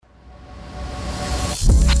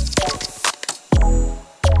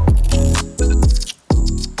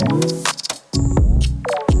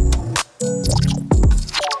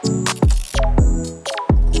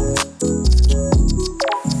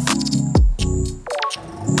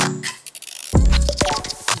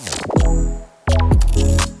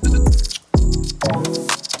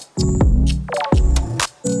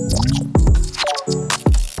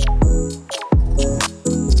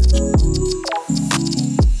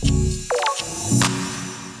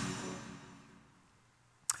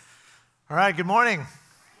All right, good morning.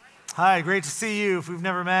 Hi, great to see you. If we've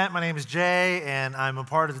never met, my name is Jay, and I'm a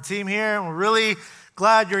part of the team here, and we're really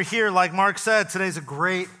glad you're here. Like Mark said, today's a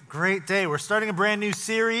great day. We're starting a brand new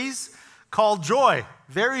series called Joy.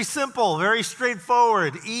 Very simple, very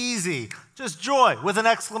straightforward, easy, just joy with an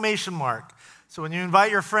exclamation mark. So when you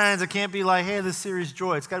invite your friends, it can't be like, hey, this series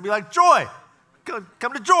Joy. It's got to be like, joy,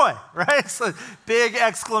 come to joy, right? So big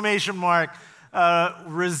exclamation mark.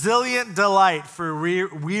 Resilient delight for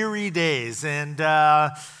weary days. And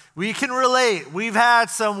we can relate. We've had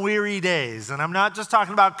some weary days. And I'm not just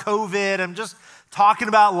talking about COVID. I'm just talking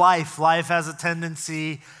about life. Life has a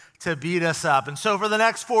tendency to beat us up. And so for the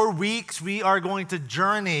next 4 weeks, we are going to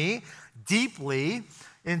journey deeply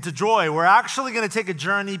into joy. We're actually going to take a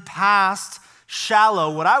journey past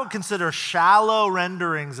what I would consider shallow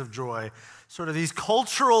renderings of joy. Sort of these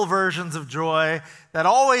cultural versions of joy that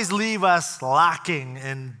always leave us lacking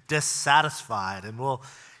and dissatisfied. And we'll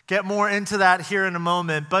get more into that here in a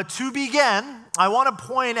moment. But to begin, I want to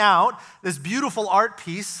point out this beautiful art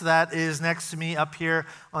piece that is next to me up here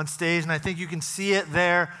on stage. And I think you can see it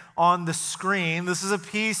there on the screen. This is a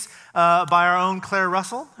piece by our own Claire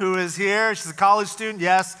Russell, who is here. She's a college student.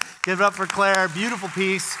 Yes, give it up for Claire. Beautiful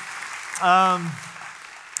piece.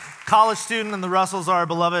 College student, and the Russells are a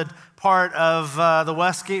beloved part of the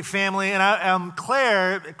Westgate family. And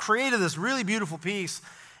Claire created this really beautiful piece.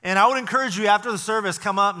 And I would encourage you after the service,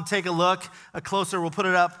 come up and take a look closer. We'll put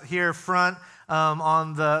it up here front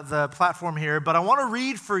on the platform here. But I want to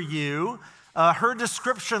read for you her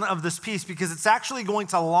description of this piece because it's actually going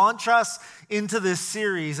to launch us into this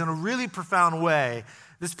series in a really profound way.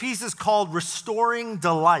 This piece is called Restoring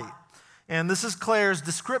Delight. And this is Claire's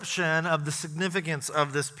description of the significance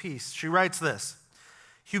of this piece. She writes this: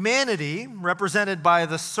 humanity, represented by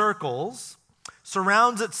the circles,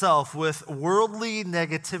 surrounds itself with worldly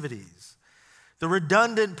negativities. The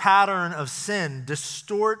redundant pattern of sin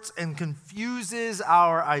distorts and confuses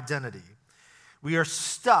our identity. We are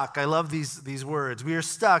stuck, I love these words, we are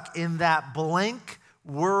stuck in that blank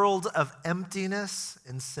world of emptiness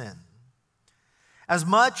and sin. As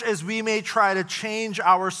much as we may try to change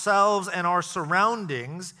ourselves and our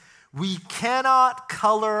surroundings, we cannot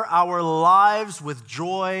color our lives with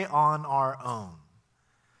joy on our own.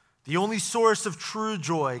 The only source of true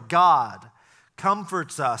joy, God,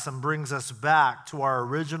 comforts us and brings us back to our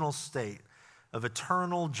original state of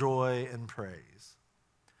eternal joy and praise.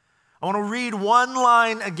 I want to read one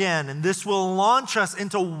line again, and this will launch us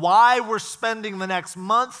into why we're spending the next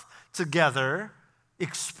month together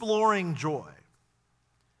exploring joy.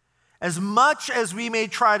 As much as we may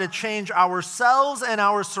try to change ourselves and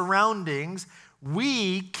our surroundings,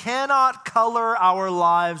 we cannot color our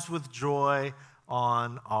lives with joy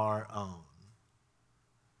on our own.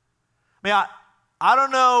 I don't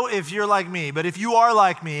know if you're like me, but if you are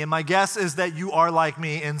like me, and my guess is that you are like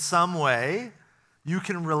me in some way, you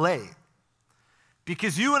can relate.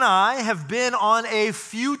 Because you and I have been on a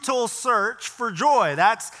futile search for joy.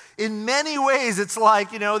 That's, in many ways, it's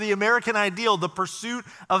like, the American ideal, the pursuit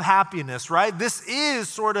of happiness, right? This is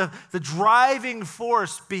sort of the driving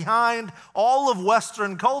force behind all of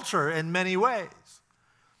Western culture in many ways.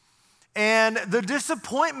 And the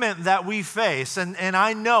disappointment that we face, and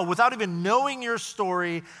I know, without even knowing your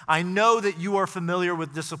story, I know that you are familiar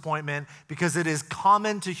with disappointment because it is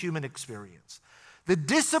common to human experience. The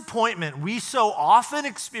disappointment we so often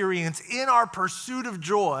experience in our pursuit of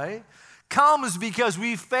joy comes because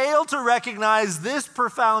we fail to recognize this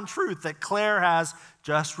profound truth that Claire has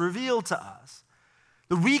just revealed to us.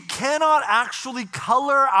 That we cannot actually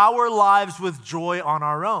color our lives with joy on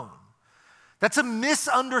our own. That's a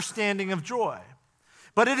misunderstanding of joy.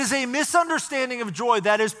 But it is a misunderstanding of joy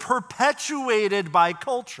that is perpetuated by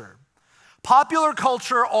culture. Popular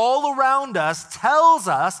culture all around us tells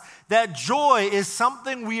us that joy is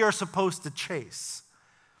something we are supposed to chase.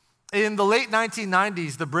 In the late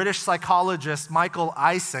 1990s, the British psychologist Michael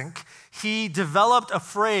Eysenck, he developed a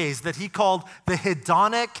phrase that he called the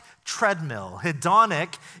hedonic treadmill.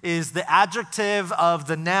 Hedonic is the adjective of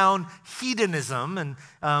the noun hedonism. And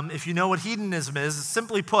if you know what hedonism is,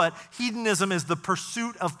 simply put, hedonism is the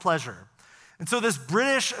pursuit of pleasure. And so this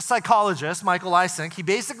British psychologist, Michael Eysenck, he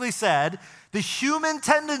basically said, the human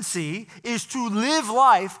tendency is to live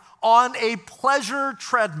life on a pleasure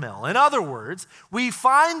treadmill. In other words, we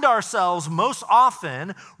find ourselves most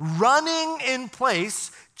often running in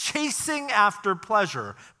place, chasing after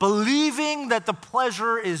pleasure, believing that the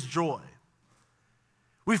pleasure is joy.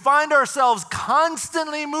 We find ourselves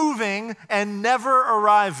constantly moving and never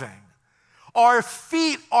arriving. Our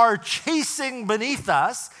feet are chasing beneath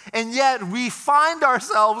us, and yet we find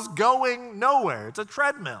ourselves going nowhere. It's a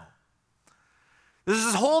treadmill. There's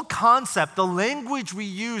this whole concept, the language we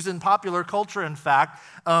use in popular culture, in fact,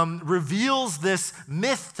 reveals this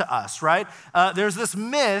myth to us, right? There's this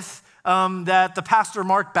myth that the pastor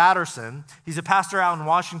Mark Batterson, he's a pastor out in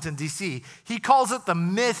Washington, D.C., he calls it the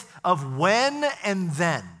myth of when and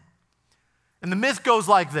then. And the myth goes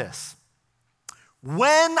like this.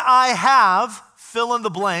 When I have, fill in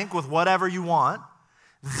the blank with whatever you want,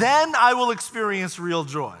 then I will experience real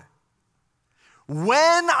joy. When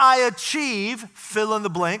I achieve, fill in the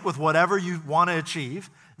blank with whatever you want to achieve,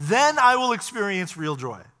 then I will experience real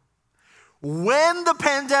joy. When the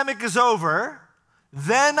pandemic is over,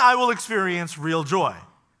 then I will experience real joy.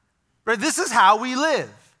 Right? This is how we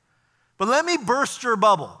live. But let me burst your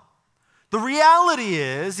bubble. The reality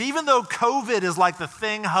is, even though COVID is like the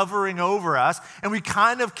thing hovering over us, and we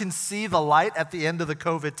kind of can see the light at the end of the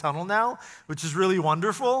COVID tunnel now, which is really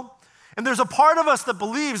wonderful, and there's a part of us that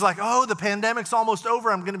believes like, oh, the pandemic's almost over,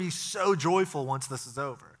 I'm going to be so joyful once this is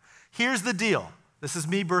over. Here's the deal. This is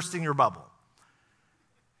me bursting your bubble.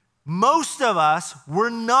 Most of us were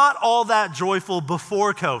not all that joyful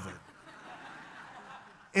before COVID.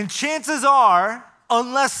 And chances are,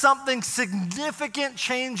 unless something significant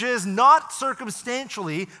changes, not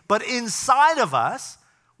circumstantially, but inside of us,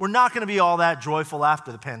 we're not going to be all that joyful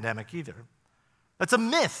after the pandemic either. That's a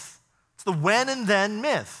myth. It's the when and then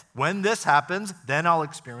myth. When this happens, then I'll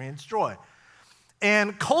experience joy.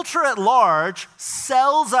 And culture at large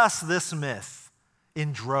sells us this myth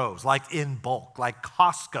in droves, like in bulk, like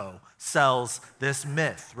Costco sells this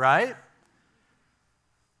myth, right?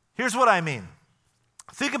 Here's what I mean.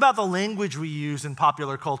 Think about the language we use in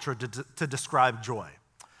popular culture to describe joy.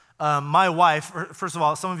 My wife, first of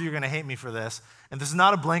all, some of you are going to hate me for this, and this is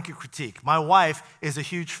not a blanket critique. My wife is a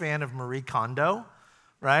huge fan of Marie Kondo,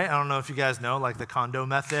 right? I don't know if you guys know, like the Kondo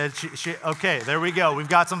method. Okay, there we go. We've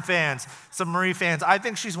got some fans, some Marie fans. I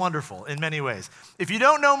think she's wonderful in many ways. If you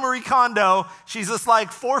don't know Marie Kondo, she's this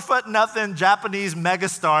like 4'0" Japanese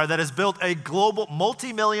megastar that has built a global,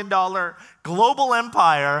 multi-million-dollar global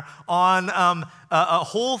empire on a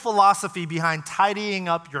whole philosophy behind tidying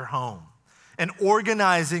up your home and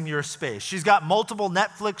organizing your space. She's got multiple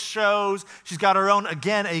Netflix shows. She's got her own,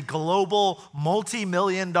 again, a global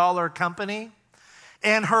multi-million-dollar company.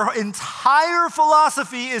 And her entire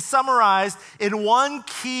philosophy is summarized in one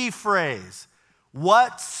key phrase.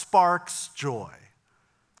 What sparks joy?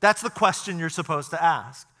 That's the question you're supposed to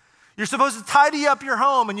ask. You're supposed to tidy up your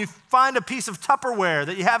home and you find a piece of Tupperware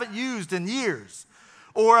that you haven't used in years,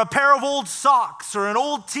 or a pair of old socks, or an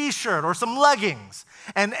old t-shirt, or some leggings.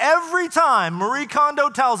 And every time Marie Kondo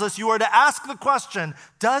tells us you are to ask the question,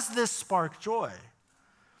 does this spark joy?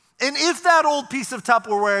 And if that old piece of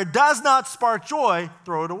Tupperware does not spark joy,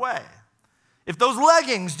 throw it away. If those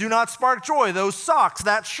leggings do not spark joy, those socks,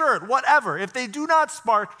 that shirt, whatever, if they do not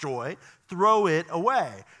spark joy, throw it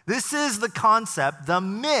away. This is the concept, the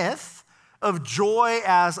myth of joy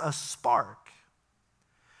as a spark.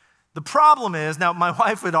 The problem is, now my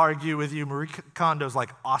wife would argue with you, Marie Kondo's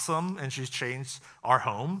like awesome and she's changed our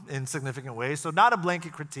home in significant ways. So not a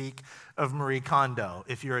blanket critique of Marie Kondo.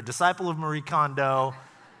 If you're a disciple of Marie Kondo,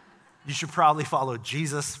 you should probably follow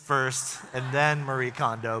Jesus first and then Marie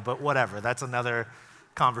Kondo, but whatever, that's another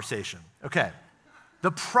conversation. Okay, the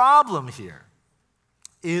problem here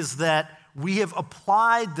is that we have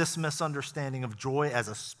applied this misunderstanding of joy as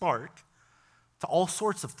a spark to all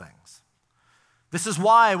sorts of things. This is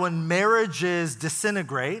why when marriages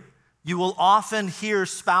disintegrate, you will often hear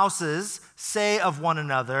spouses say of one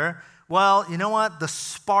another, well, you know what? The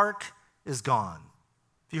spark is gone.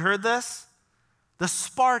 Have you heard this? The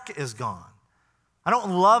spark is gone. I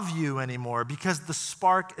don't love you anymore because the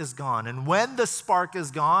spark is gone. And when the spark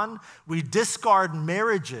is gone, we discard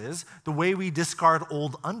marriages the way we discard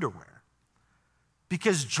old underwear.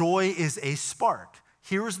 Because joy is a spark.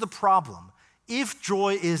 Here's the problem. If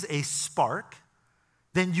joy is a spark,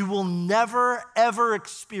 then you will never, ever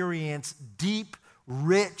experience deep,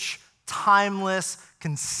 rich, timeless,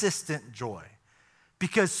 consistent joy.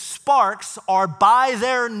 Because sparks are by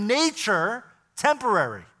their nature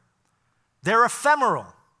temporary. They're ephemeral.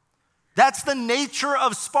 That's the nature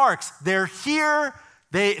of sparks. They're here,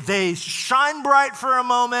 they shine bright for a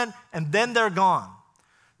moment, and then they're gone.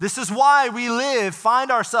 This is why we find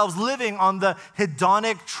ourselves living on the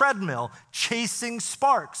hedonic treadmill, chasing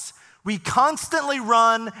sparks. We constantly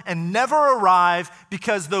run and never arrive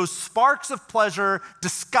because those sparks of pleasure,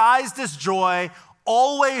 disguised as joy,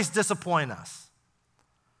 always disappoint us.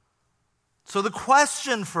 So the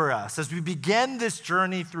question for us as we begin this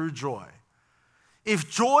journey through joy,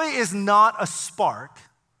 if joy is not a spark,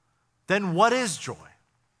 then what is joy?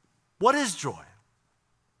 What is joy?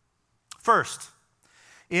 First,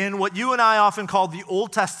 In what you and I often call the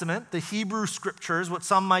Old Testament, the Hebrew Scriptures, what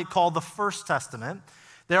some might call the First Testament,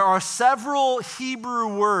 there are several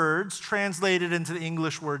Hebrew words translated into the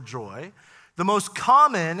English word joy. The most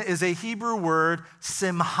common is a Hebrew word,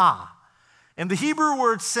 simha. And the Hebrew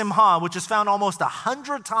word simha, which is found almost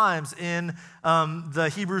 100 times in the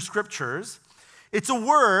Hebrew Scriptures, it's a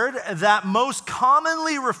word that most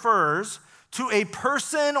commonly refers to a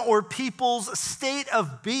person or people's state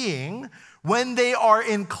of being when they are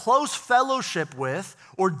in close fellowship with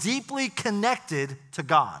or deeply connected to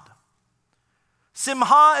God.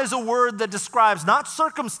 Simha is a word that describes not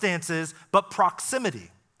circumstances, but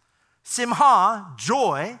proximity. Simha,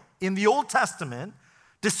 joy, in the Old Testament,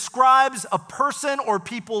 describes a person or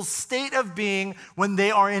people's state of being when they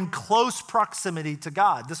are in close proximity to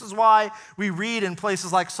God. This is why we read in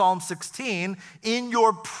places like Psalm 16, "In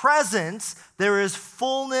your presence there is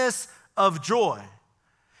fullness of joy."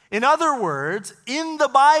 In other words, in the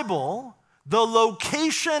Bible, the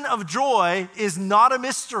location of joy is not a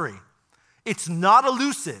mystery. It's not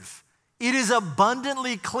elusive. It is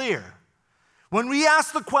abundantly clear. When we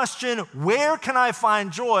ask the question, where can I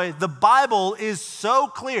find joy? The Bible is so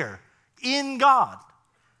clear. In God,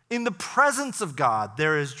 in the presence of God,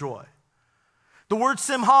 there is joy. The word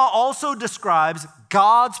simha also describes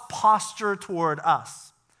God's posture toward us.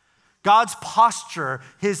 God's posture,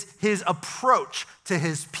 his approach to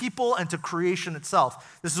his people and to creation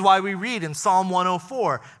itself. This is why we read in Psalm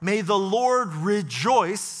 104, "May the Lord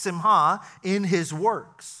rejoice," simha, "in his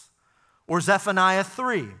works." Or Zephaniah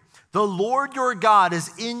 3, "The Lord your God is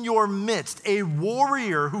in your midst, a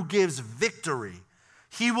warrior who gives victory.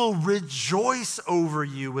 He will rejoice over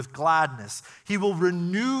you with gladness. He will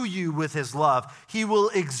renew you with his love. He will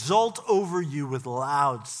exult over you with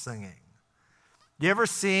loud singing." You ever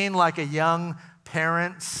seen like a young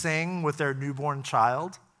parent sing with their newborn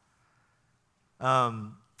child?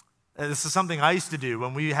 This is something I used to do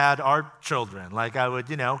when we had our children. Like I would,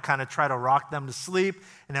 kind of try to rock them to sleep,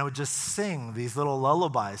 and I would just sing these little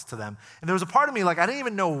lullabies to them. And there was a part of me, I didn't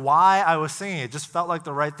even know why I was singing. It just felt like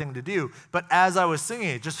the right thing to do. But as I was singing,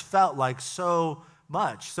 it just felt like so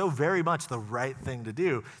very much the right thing to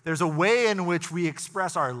do. There's a way in which we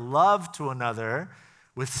express our love to another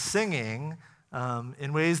with singing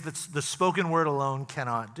in ways that the spoken word alone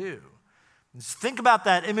cannot do. Just think about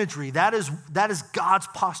that imagery. That is God's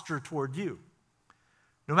posture toward you.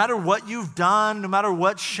 No matter what you've done, no matter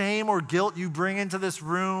what shame or guilt you bring into this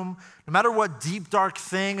room, no matter what deep, dark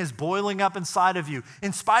thing is boiling up inside of you,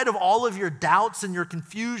 in spite of all of your doubts and your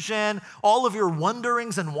confusion, all of your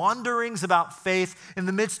wonderings and wanderings about faith, in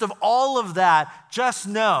the midst of all of that, just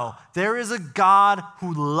know there is a God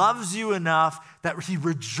who loves you enough that he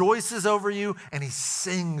rejoices over you and he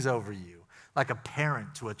sings over you, like a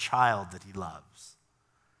parent to a child that he loves.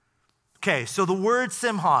 Okay, so the word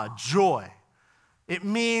simha, joy, it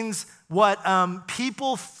means what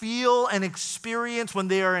people feel and experience when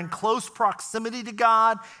they are in close proximity to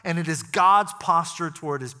God, and it is God's posture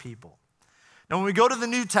toward his people. Now, when we go to the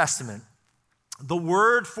New Testament, the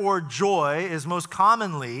word for joy is most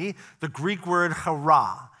commonly the Greek word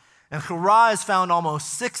chara. And chara is found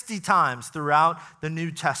almost 60 times throughout the New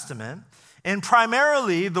Testament. And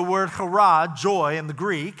primarily, the word chara, joy in the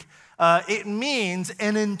Greek, it means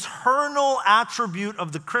an internal attribute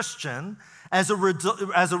of the Christian as a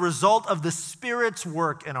result of the Spirit's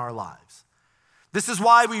work in our lives. This is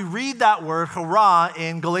why we read that word chara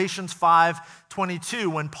in Galatians 5:22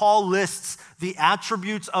 when Paul lists the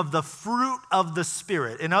attributes of the fruit of the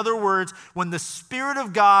Spirit. In other words, when the Spirit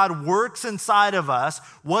of God works inside of us,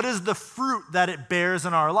 what is the fruit that it bears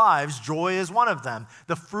in our lives? Joy is one of them.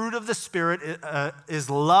 The fruit of the Spirit is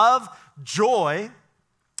love, joy,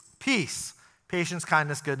 peace, patience,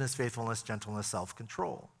 kindness, goodness, faithfulness, gentleness,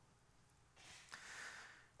 self-control.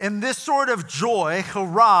 And this sort of joy,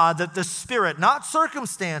 chara, that the Spirit, not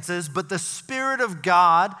circumstances, but the Spirit of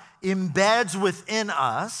God embeds within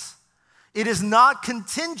us, it is not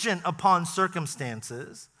contingent upon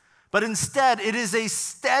circumstances, but instead it is a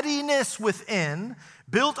steadiness within,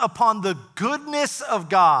 built upon the goodness of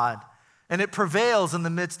God, and it prevails in the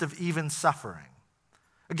midst of even suffering.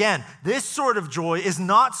 Again, this sort of joy is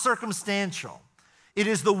not circumstantial. It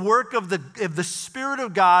is the work of the Spirit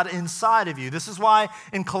of God inside of you. This is why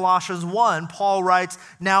in Colossians 1, Paul writes,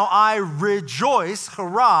 "Now I rejoice,"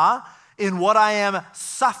 chara, "in what I am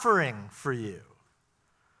suffering for you."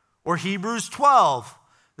 Or Hebrews 12,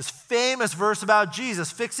 this famous verse about Jesus,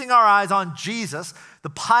 fixing our eyes on Jesus, the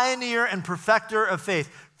pioneer and perfecter of faith.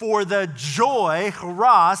 For the joy,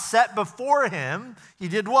 chara, set before him, he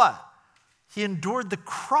did what? He endured the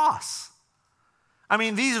cross. I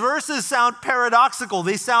mean, these verses sound paradoxical.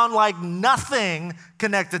 They sound like nothing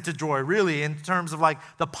connected to joy, really, in terms of like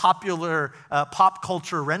the popular pop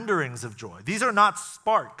culture renderings of joy. These are not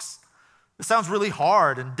sparks. It sounds really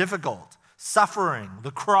hard and difficult. Suffering,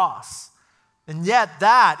 the cross. And yet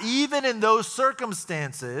that, even in those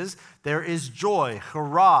circumstances, there is joy,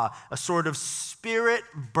 hurrah, a sort of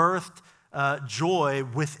spirit-birthed joy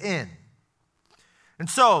within. And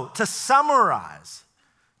so, to summarize,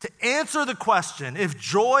 to answer the question, if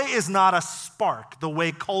joy is not a spark the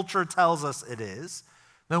way culture tells us it is,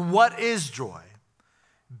 then what is joy?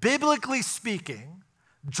 Biblically speaking,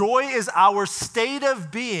 joy is our state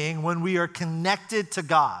of being when we are connected to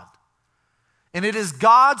God. And it is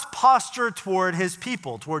God's posture toward his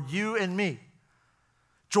people, toward you and me.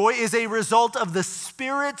 Joy is a result of the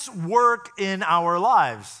Spirit's work in our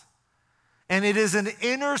lives. And it is an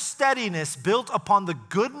inner steadiness built upon the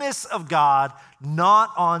goodness of God,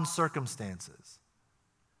 not on circumstances.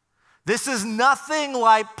 This is nothing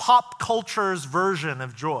like pop culture's version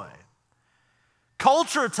of joy.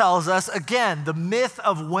 Culture tells us, again, the myth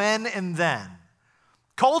of when and then.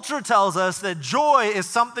 Culture tells us that joy is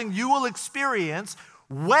something you will experience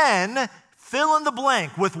when, fill in the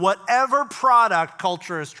blank, with whatever product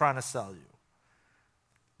culture is trying to sell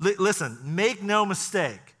you. Listen, make no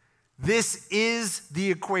mistake. This is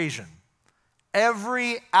the equation.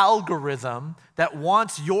 Every algorithm that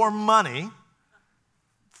wants your money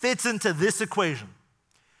fits into this equation.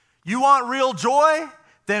 You want real joy?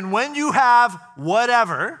 Then when you have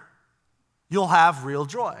whatever, you'll have real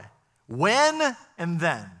joy. When and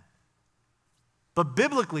then. But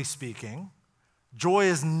biblically speaking, joy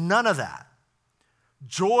is none of that.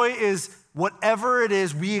 Joy is whatever it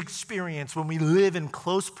is we experience when we live in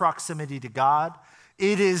close proximity to God.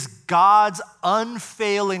 It is God's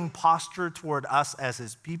unfailing posture toward us as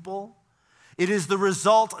his people. It is the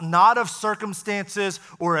result not of circumstances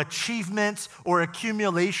or achievements or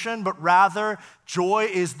accumulation, but rather joy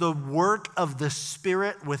is the work of the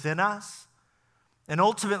Spirit within us. And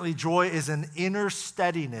ultimately, joy is an inner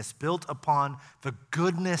steadiness built upon the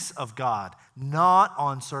goodness of God, not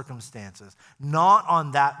on circumstances, not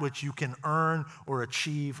on that which you can earn or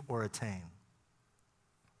achieve or attain.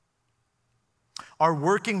 Our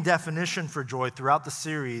working definition for joy throughout the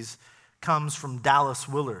series comes from Dallas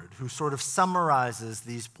Willard, who sort of summarizes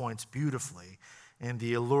these points beautifully in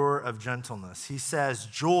The Allure of Gentleness. He says,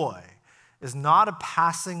 joy is not a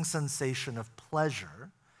passing sensation of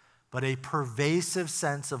pleasure, but a pervasive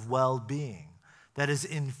sense of well-being that is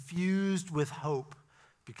infused with hope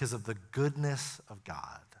because of the goodness of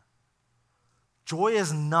God. Joy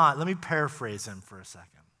is not, let me paraphrase him for a second.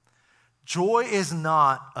 Joy is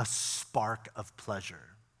not a spark of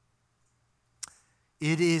pleasure.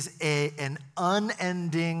 It is an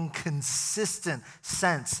unending, consistent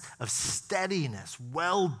sense of steadiness,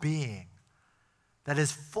 well-being that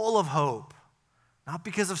is full of hope, not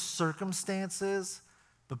because of circumstances,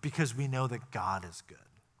 but because we know that God is good.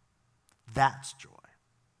 That's joy.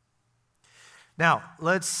 Now,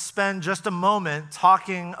 let's spend just a moment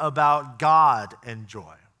talking about God and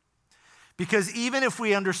joy. Because even if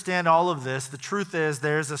we understand all of this, the truth is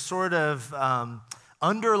there's a sort of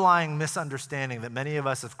underlying misunderstanding that many of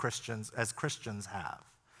us as Christians have.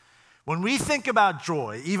 When we think about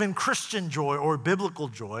joy, even Christian joy or biblical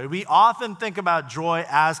joy, we often think about joy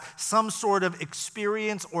as some sort of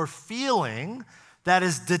experience or feeling that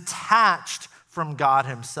is detached from God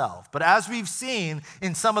himself. But as we've seen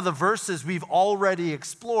in some of the verses we've already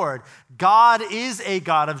explored, God is a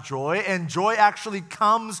God of joy, and joy actually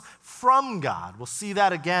comes from God. We'll see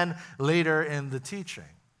that again later in the teaching.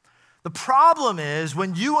 The problem is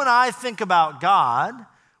when you and I think about God,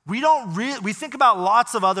 we think about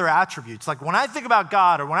lots of other attributes. Like when I think about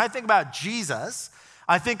God or when I think about Jesus,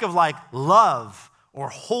 I think of like love or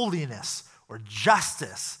holiness or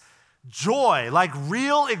justice. Joy, like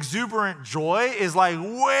real exuberant joy, is like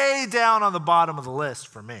way down on the bottom of the list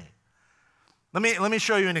for me. Let me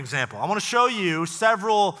show you an example. I want to show you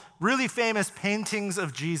several really famous paintings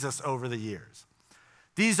of Jesus over the years.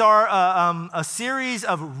 These are a series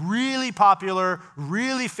of really popular,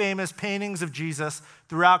 really famous paintings of Jesus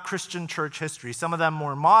throughout Christian church history. Some of them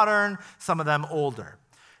more modern, some of them older.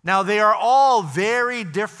 Now, they are all very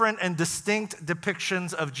different and distinct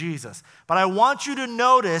depictions of Jesus. But I want you to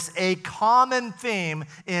notice a common theme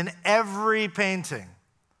in every painting.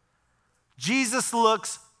 Jesus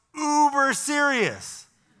looks uber serious.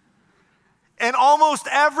 In almost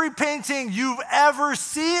every painting you've ever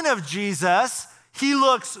seen of Jesus, he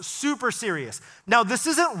looks super serious. Now, this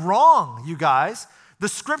isn't wrong, you guys. The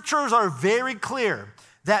scriptures are very clear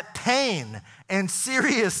that pain and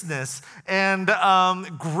seriousness and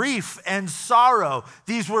grief and sorrow.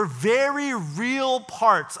 These were very real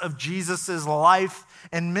parts of Jesus' life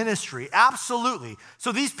and ministry, absolutely.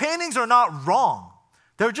 So these paintings are not wrong.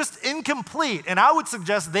 They're just incomplete, and I would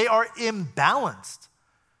suggest they are imbalanced.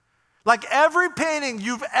 Like every painting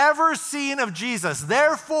you've ever seen of Jesus,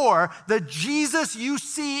 therefore, the Jesus you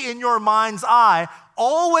see in your mind's eye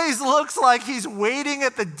always looks like he's waiting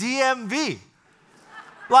at the DMV.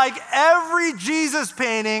 Like every Jesus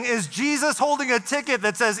painting is Jesus holding a ticket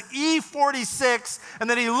that says E46, and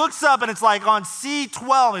then he looks up and it's like on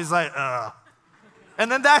C12. He's like, ugh.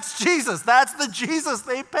 And then that's Jesus. That's the Jesus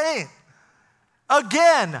they paint.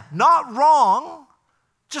 Again, not wrong,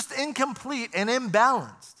 just incomplete and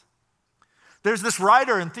imbalanced. There's this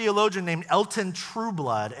writer and theologian named Elton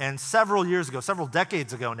Trueblood, and several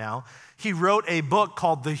decades ago now, he wrote a book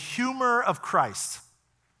called The Humor of Christ.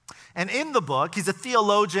 And in the book, he's a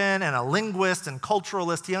theologian and a linguist and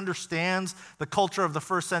culturalist. He understands the culture of the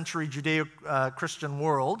first century Judeo-Christian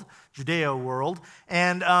world, Judeo world.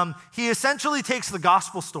 And he essentially takes the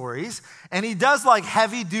gospel stories and he does like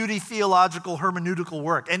heavy-duty theological hermeneutical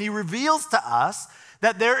work. And he reveals to us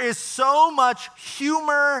that there is so much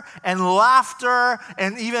humor and laughter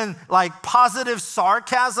and even like positive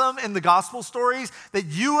sarcasm in the gospel stories that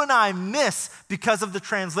you and I miss because of the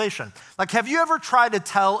translation. Like, have you ever tried to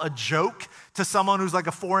tell a joke to someone who's like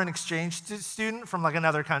a foreign exchange student from like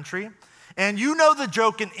another country? And you know the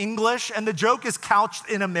joke in English, and the joke is couched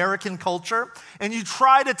in American culture, and you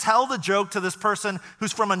try to tell the joke to this person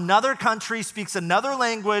who's from another country, speaks another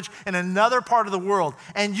language in another part of the world,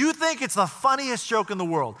 and you think it's the funniest joke in the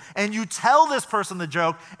world, and you tell this person the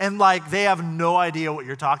joke, and like they have no idea what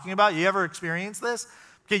you're talking about. You ever experience this?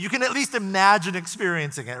 Okay, you can at least imagine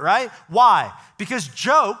experiencing it, right? Why? Because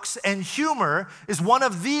jokes and humor is one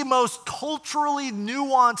of the most culturally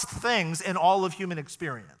nuanced things in all of human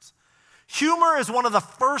experience. Humor is one of the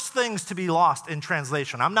first things to be lost in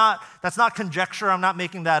translation. That's not conjecture, I'm not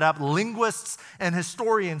making that up. Linguists and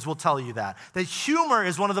historians will tell you that humor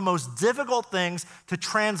is one of the most difficult things to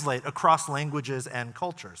translate across languages and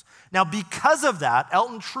cultures. Now, because of that,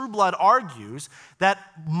 Elton Trueblood argues that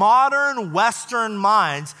modern Western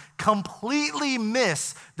minds completely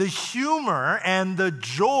miss the humor and the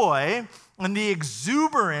joy and the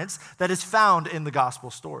exuberance that is found in the gospel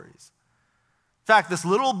stories. In fact, this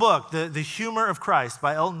little book, The Humor of Christ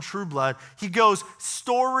by Elton Trueblood, he goes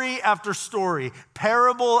story after story,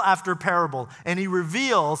 parable after parable, and he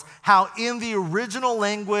reveals how in the original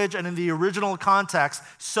language and in the original context,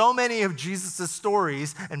 so many of Jesus'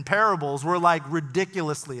 stories and parables were like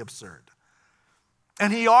ridiculously absurd.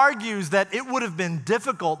 And he argues that it would have been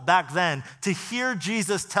difficult back then to hear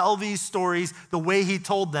Jesus tell these stories the way he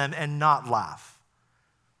told them and not laugh.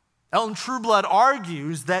 Elton Trueblood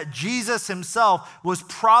argues that Jesus himself was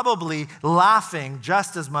probably laughing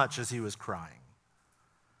just as much as he was crying.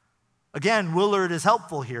 Again, Willard is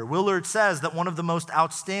helpful here. Willard says that one of the most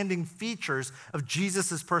outstanding features of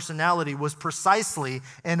Jesus' personality was precisely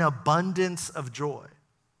an abundance of joy.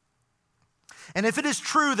 And if it is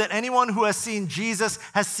true that anyone who has seen Jesus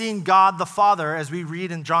has seen God the Father, as we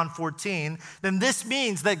read in John 14, then this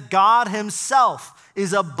means that God himself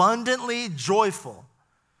is abundantly joyful.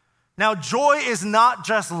 Now, joy is not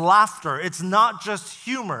just laughter, it's not just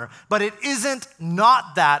humor, but it isn't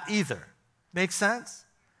not that either. Make sense?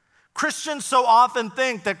 Christians so often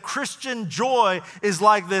think that Christian joy is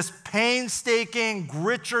like this painstaking,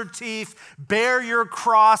 grit your teeth, bear your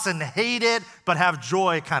cross and hate it, but have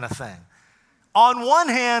joy kind of thing. On one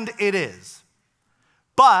hand, it is.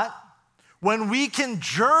 But when we can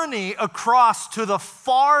journey across to the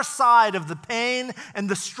far side of the pain and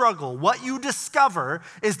the struggle, what you discover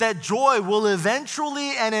is that joy will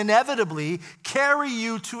eventually and inevitably carry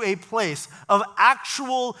you to a place of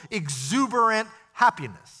actual exuberant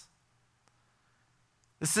happiness.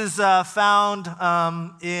 This is found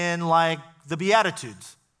in like the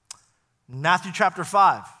Beatitudes, Matthew chapter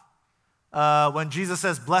 5, when Jesus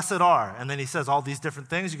says, "Blessed are," and then he says all these different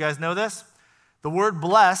things. You guys know this? The word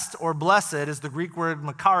blessed or blessed is the Greek word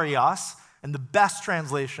makarios, and the best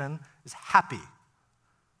translation is happy.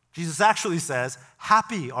 Jesus actually says,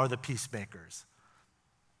 happy are the peacemakers.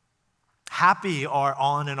 Happy are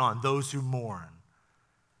on and on, those who mourn.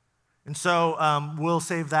 And so we'll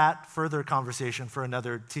save that further conversation for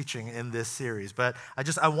another teaching in this series. But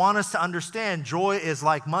I want us to understand joy is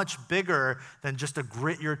like much bigger than just a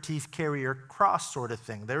grit your teeth, carry your cross sort of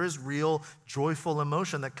thing. There is real joyful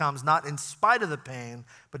emotion that comes not in spite of the pain,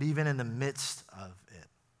 but even in the midst of it.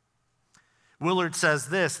 Willard says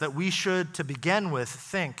this, that we should, to begin with,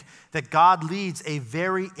 think that God leads a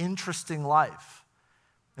very interesting life.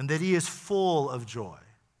 and that he is full of joy.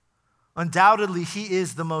 Undoubtedly, he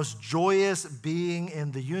is the most joyous being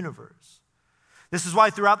in the universe. This is why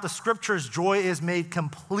throughout the scriptures, joy is made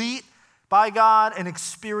complete by God and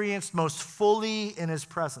experienced most fully in his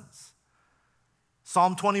presence.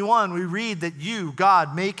 Psalm 21, we read that you,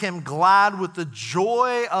 God, make him glad with the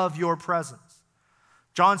joy of your presence.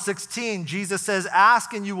 John 16, Jesus says,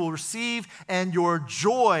 ask and you will receive, and your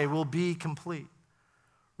joy will be complete.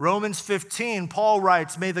 Romans 15, Paul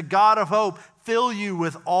writes, may the God of hope fill you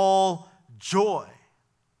with all joy.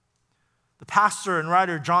 The pastor and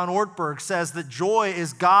writer John Ortberg says that joy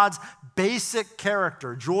is God's basic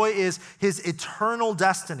character. Joy is his eternal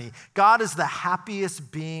destiny. God is the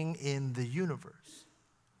happiest being in the universe.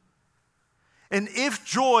 And if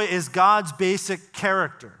joy is God's basic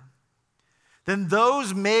character, then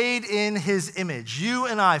those made in his image, you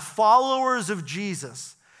and I, followers of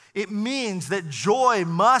Jesus, it means that joy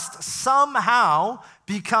must somehow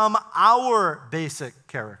become our basic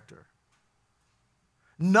character.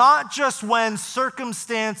 Not just when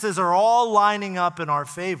circumstances are all lining up in our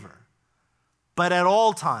favor, but at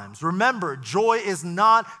all times. Remember, joy is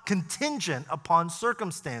not contingent upon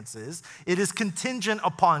circumstances. It is contingent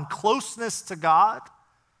upon closeness to God,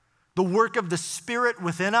 the work of the Spirit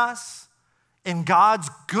within us, and God's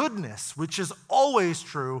goodness, which is always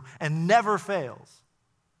true and never fails.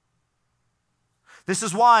 This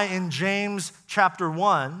is why in James chapter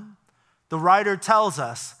 1, the writer tells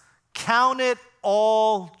us, count it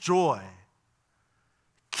all joy.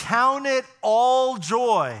 Count it all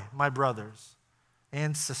joy, my brothers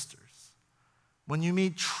and sisters, when you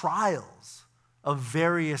meet trials of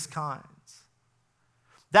various kinds.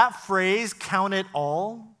 That phrase, count it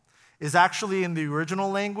all, is actually in the original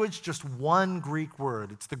language just one Greek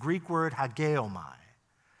word. It's the Greek word hageomai.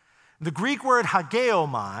 The Greek word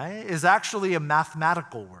hageomai is actually a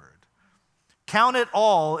mathematical word. Count it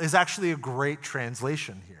all is actually a great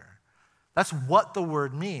translation here. That's what the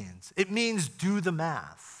word means. It means do the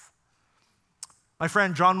math. My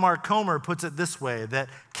friend John Mark Comer puts it this way, that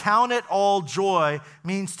count it all joy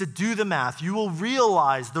means to do the math. You will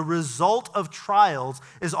realize the result of trials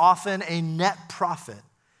is often a net profit.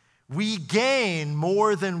 We gain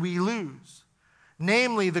more than we lose,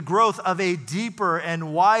 namely the growth of a deeper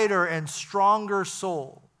and wider and stronger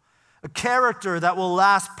soul, a character that will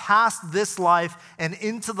last past this life and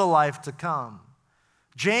into the life to come.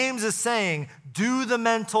 James is saying, do the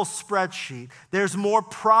mental spreadsheet. There's more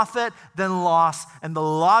profit than loss, and the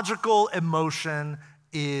logical emotion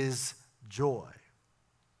is joy.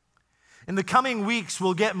 In the coming weeks,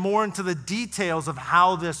 we'll get more into the details of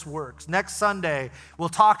how this works. Next Sunday, we'll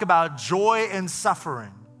talk about joy and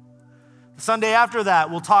suffering. The Sunday after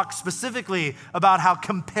that, we'll talk specifically about how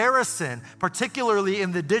comparison, particularly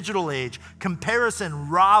in the digital age, comparison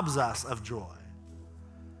robs us of joy.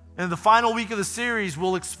 In the final week of the series,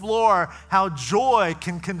 we'll explore how joy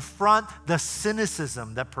can confront the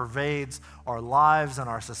cynicism that pervades our lives and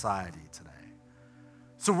our society today.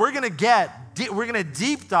 So we're going to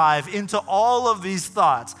deep dive into all of these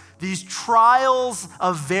thoughts, these trials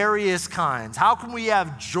of various kinds. How can we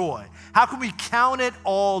have joy? How can we count it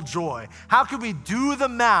all joy? How can we do the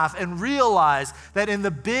math and realize that in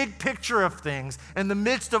the big picture of things, in the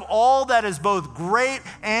midst of all that is both great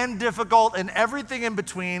and difficult and everything in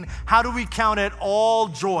between, how do we count it all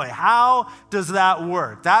joy? How does that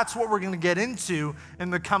work? That's what we're going to get into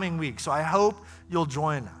in the coming weeks. So I hope you'll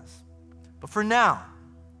join us. But for now,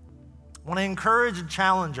 I want to encourage and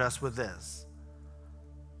challenge us with this,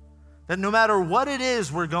 that no matter what it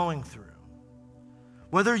is we're going through,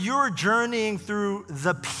 whether you're journeying through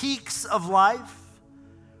the peaks of life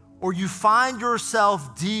or you find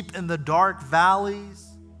yourself deep in the dark valleys,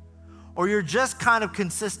 or you're just kind of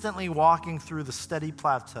consistently walking through the steady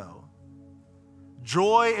plateau,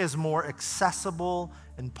 joy is more accessible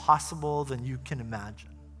and possible than you can imagine.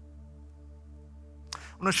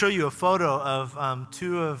 I'm going to show you a photo of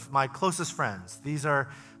two of my closest friends. These are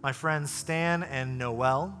my friends Stan and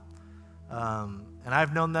Noel, and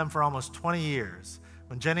I've known them for almost 20 years.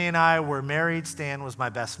 When Jenny and I were married, Stan was my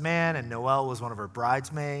best man, and Noel was one of her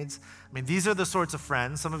bridesmaids. I mean, these are the sorts of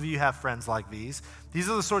friends. Some of you have friends like these. These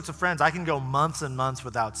are the sorts of friends I can go months and months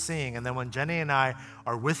without seeing, and then when Jenny and I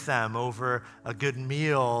are with them over a good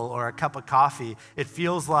meal or a cup of coffee, it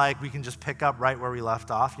feels like we can just pick up right where we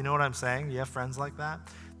left off. You know what I'm saying? You have friends like that?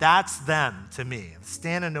 That's them to me.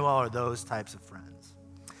 Stan and Noel are those types of friends.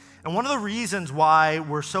 And one of the reasons why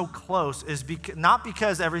we're so close is not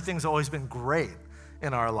because everything's always been great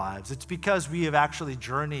in our lives. It's because we have actually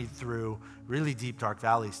journeyed through really deep, dark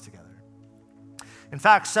valleys together. In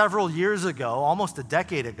fact, several years ago, almost a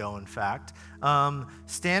decade ago, in fact,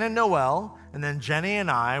 Stan and Noelle, and then Jenny and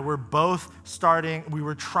I were we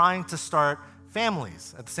were trying to start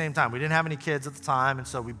families at the same time. We didn't have any kids at the time, and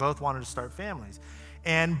so we both wanted to start families.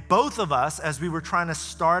 And both of us, as we were trying to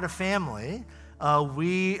start a family,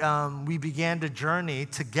 we began to journey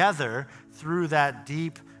together through that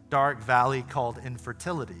deep, dark valley called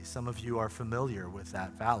infertility. Some of you are familiar with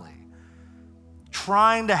that valley.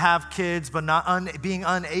 Trying to have kids, but being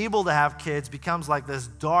unable to have kids becomes like this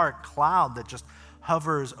dark cloud that just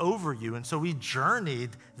hovers over you. And so we journeyed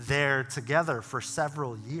there together for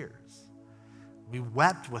several years. We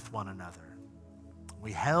wept with one another.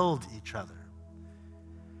 We held each other.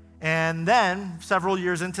 And then, several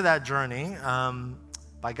years into that journey,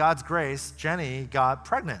 by God's grace, Jenny got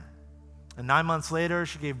pregnant. And 9 months later,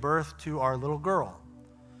 she gave birth to our little girl.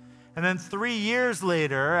 And then 3 years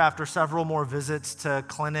later, after several more visits to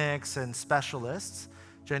clinics and specialists,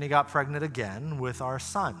 Jenny got pregnant again with our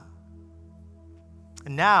son.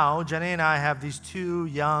 And now, Jenny and I have these 2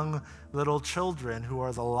 young little children who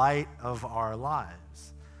are the light of our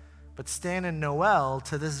lives. But Stan and Noelle,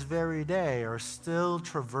 to this very day, are still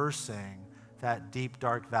traversing that deep,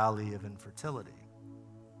 dark valley of infertility.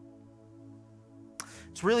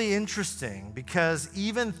 It's really interesting because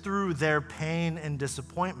even through their pain and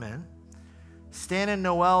disappointment, Stan and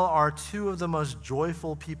Noelle are 2 of the most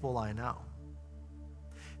joyful people I know.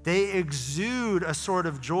 They exude a sort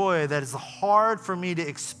of joy that is hard for me to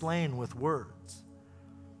explain with words.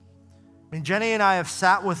 I mean, Jenny and I have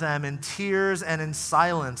sat with them in tears and in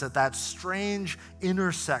silence at that strange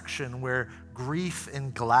intersection where grief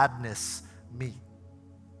and gladness meet.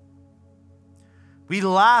 We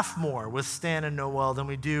laugh more with Stan and Noelle than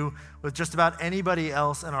we do with just about anybody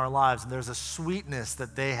else in our lives. And there's a sweetness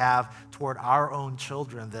that they have toward our own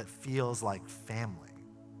children that feels like family.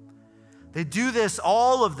 They do this,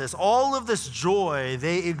 all of this joy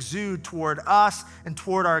they exude toward us and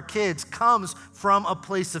toward our kids comes from a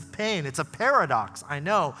place of pain. It's a paradox, I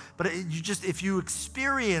know, but if you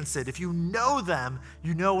experience it, if you know them,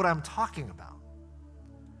 you know what I'm talking about.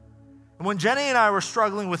 And when Jenny and I were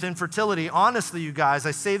struggling with infertility, honestly, you guys,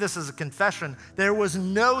 I say this as a confession, there was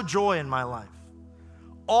no joy in my life.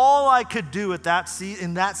 All I could do in that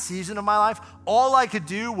season of my life, all I could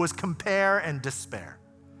do was compare and despair.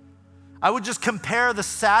 I would just compare the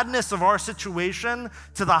sadness of our situation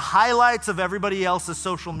to the highlights of everybody else's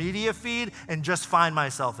social media feed and just find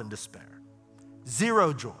myself in despair.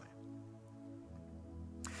 Zero joy.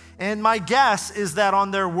 And my guess is that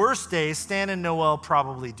on their worst days, Stan and Noelle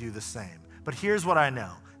probably do the same. But here's what I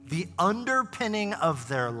know. The underpinning of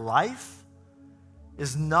their life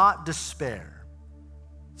is not despair.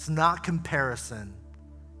 It's not comparison.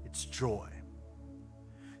 It's joy.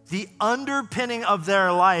 The underpinning of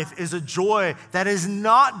their life is a joy that is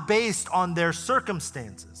not based on their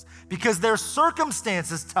circumstances, because their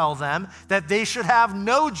circumstances tell them that they should have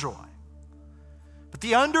no joy. But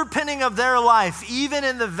the underpinning of their life, even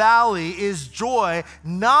in the valley, is joy,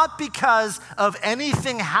 not because of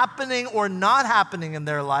anything happening or not happening in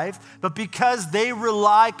their life, but because they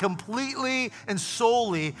rely completely and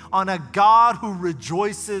solely on a God who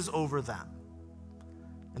rejoices over them.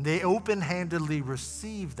 And they open-handedly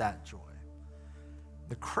receive that joy.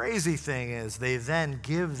 The crazy thing is they then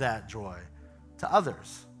give that joy to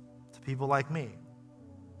others, to people like me.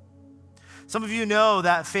 Some of you know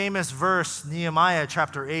that famous verse, Nehemiah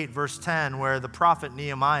chapter 8, verse 10, where the prophet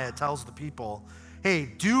Nehemiah tells the people, hey,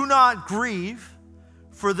 do not grieve,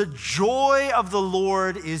 for the joy of the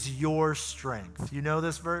Lord is your strength. You know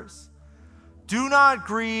this verse? Do not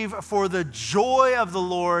grieve, for the joy of the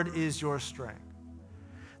Lord is your strength.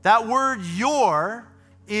 That word your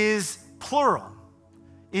is plural.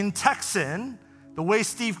 In Texan, the way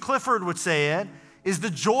Steve Clifford would say it, is the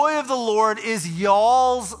joy of the Lord is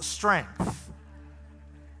y'all's strength.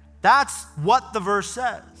 That's what the verse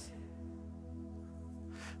says.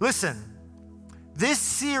 Listen, this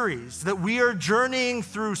series that we are journeying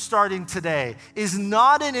through starting today is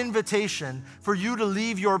not an invitation for you to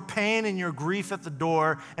leave your pain and your grief at the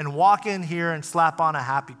door and walk in here and slap on a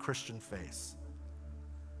happy Christian face.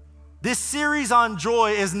 This series on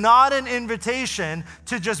joy is not an invitation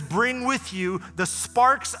to just bring with you the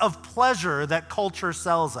sparks of pleasure that culture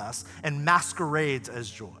sells us and masquerades as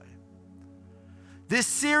joy. This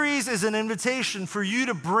series is an invitation for you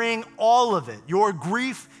to bring all of it, your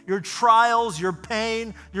grief, your trials, your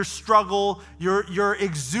pain, your struggle, your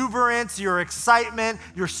exuberance, your excitement,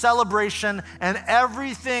 your celebration, and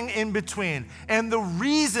everything in between. And the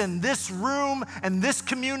reason this room and this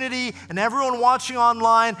community and everyone watching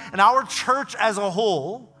online and our church as a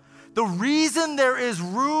whole The reason there is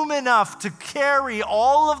room enough to carry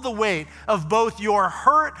all of the weight of both your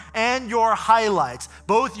hurt and your highlights,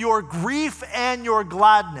 both your grief and your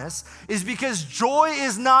gladness, is because joy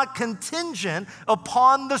is not contingent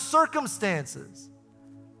upon the circumstances.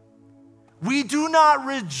 We do not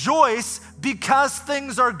rejoice because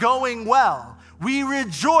things are going well. We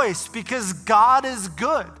rejoice because God is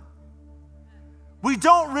good. We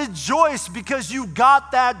don't rejoice because you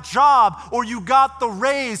got that job, or you got the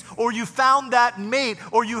raise, or you found that mate,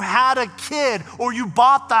 or you had a kid, or you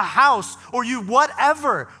bought the house, or you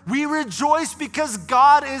whatever. We rejoice because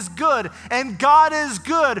God is good, and God is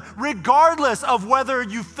good regardless of whether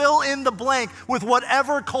you fill in the blank with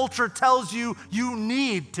whatever culture tells you you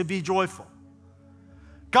need to be joyful.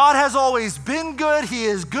 God has always been good, He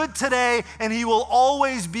is good today, and He will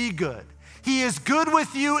always be good. He is good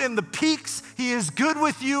with you in the peaks. He is good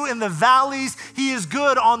with you in the valleys. He is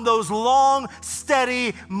good on those long,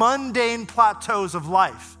 steady, mundane plateaus of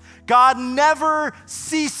life. God never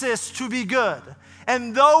ceases to be good.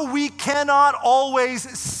 And though we cannot always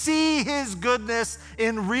see His goodness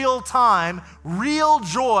in real time, real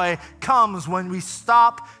joy comes when we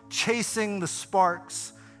stop chasing the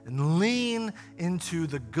sparks and lean into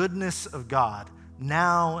the goodness of God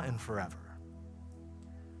now and forever.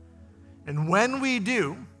 And when we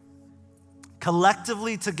do,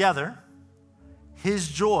 collectively together, His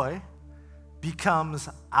joy becomes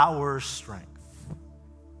our strength.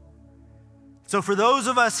 So for those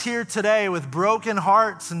of us here today with broken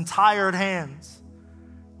hearts and tired hands,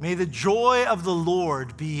 may the joy of the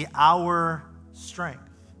Lord be our strength.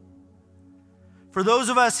 For those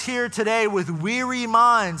of us here today with weary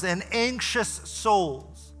minds and anxious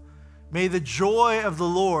souls, may the joy of the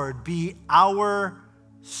Lord be our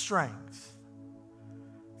strength.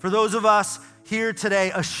 For those of us here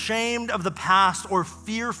today ashamed of the past or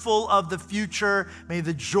fearful of the future, may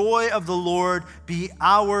the joy of the Lord be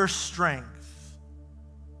our strength.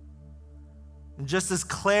 And just as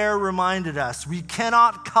Claire reminded us, we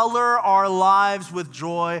cannot color our lives with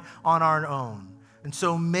joy on our own. And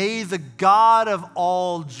so may the God of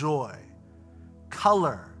all joy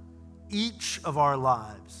color each of our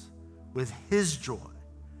lives with His joy,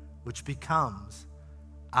 which becomes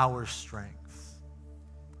our strength.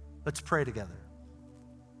 Let's pray together.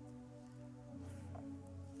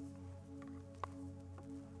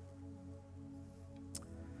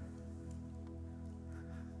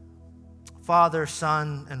 Father,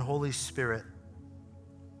 Son, and Holy Spirit,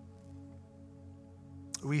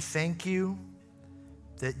 we thank you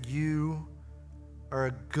that you are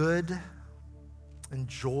a good and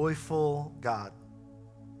joyful God,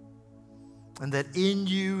 and that in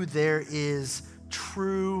you there is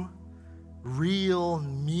true, real,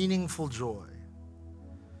 meaningful joy.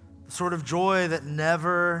 The sort of joy that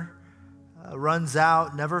never runs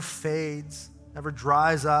out, never fades, never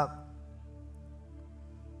dries up.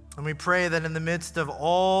 And we pray that in the midst of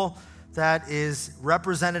all that is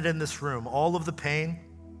represented in this room, all of the pain,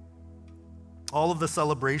 all of the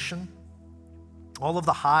celebration, all of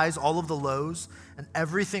the highs, all of the lows, and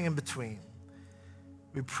everything in between,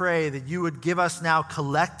 we pray that you would give us now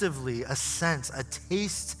collectively a sense, a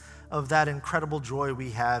taste of that incredible joy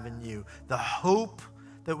we have in you, the hope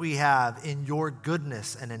that we have in your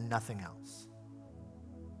goodness and in nothing else.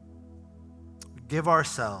 We give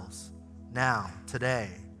ourselves now, today,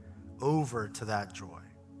 over to that joy.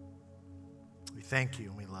 We thank you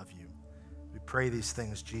and we love you. We pray these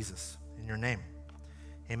things, Jesus, in your name.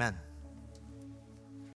 Amen.